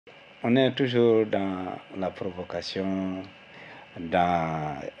On est toujours dans la provocation,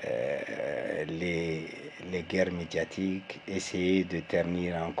 dans les guerres médiatiques, essayer de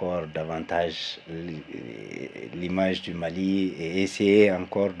ternir encore davantage l'image du Mali et essayer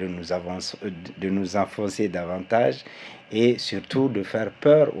encore de nous enfoncer davantage et surtout de faire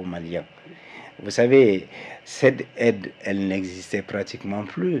peur aux Maliens. Vous savez, cette aide, elle n'existait pratiquement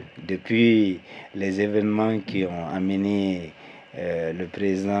plus depuis les événements qui ont amené le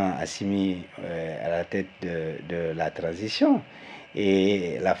président Assimi à la tête de la transition.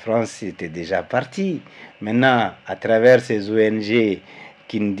 Et la France était déjà partie. Maintenant, à travers ces ONG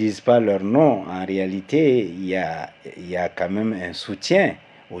qui ne disent pas leur nom, en réalité, il y a quand même un soutien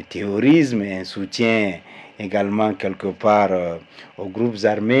au terrorisme, un soutien également quelque part aux groupes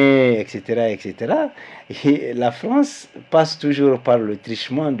armés, etc., etc. Et la France passe toujours par le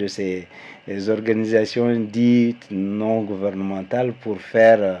trichement de ces organisations dites non gouvernementales pour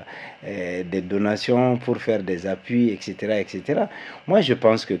faire des donations, pour faire des appuis, etc., etc. Moi, je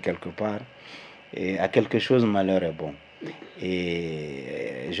pense que quelque part, à quelque chose, malheur est bon.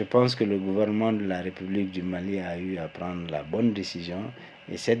 Et je pense que le gouvernement de la République du Mali a eu à prendre la bonne décision.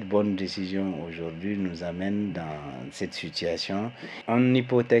 Et cette bonne décision aujourd'hui nous amène dans cette situation. On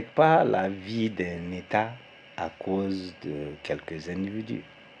n'hypothèque pas la vie d'un État à cause de quelques individus.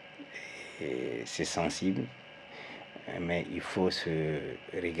 C'est sensible, mais il faut se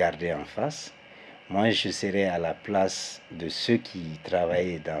regarder en face. Moi, je serais à la place de ceux qui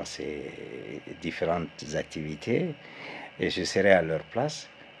travaillent dans ces différentes activités et je serais à leur place.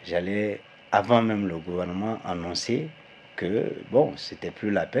 J'allais, avant même le gouvernement, annoncer que, bon, c'était plus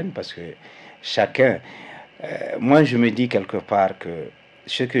la peine parce que chacun... moi, je me dis quelque part que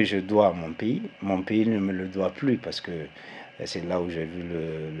ce que je dois à mon pays ne me le doit plus parce que c'est là où j'ai vu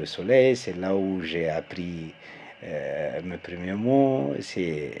le soleil, c'est là où j'ai appris mes premiers mots,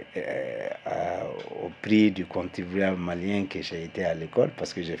 c'est au prix du contribuable malien que j'ai été à l'école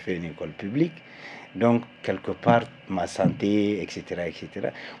parce que j'ai fait une école publique. Donc, quelque part, ma santé, etc., etc.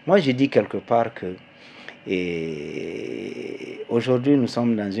 Moi, je dis quelque part que aujourd'hui, nous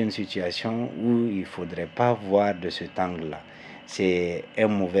sommes dans une situation où il ne faudrait pas voir de cet angle-là. C'est un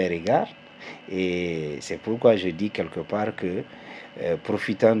mauvais regard. Et c'est pourquoi je dis quelque part que,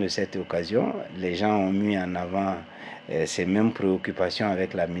 profitant de cette occasion, les gens ont mis en avant ces mêmes préoccupations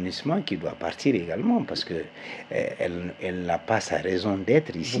avec la MINUSMA qui doit partir également parce que elle n'a pas sa raison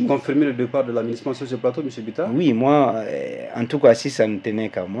d'être ici. Vous confirmez le départ de la MINUSMA sur ce plateau, M. BITTAR? Oui, moi, en tout cas, si ça ne tenait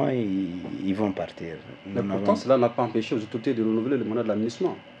qu'à moi, ils vont partir. Mais pourtant, cela n'a pas empêché aux autorités de renouveler le mandat de la MINUSMA.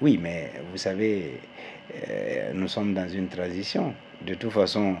 Oui, mais vous savez, nous sommes dans une transition. De toute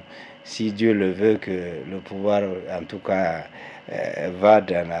façon, si Dieu le veut que le pouvoir, en tout cas, va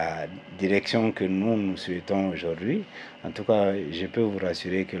dans la direction que nous souhaitons aujourd'hui, en tout cas, je peux vous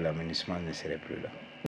rassurer que la MINUSMA ne serait plus là.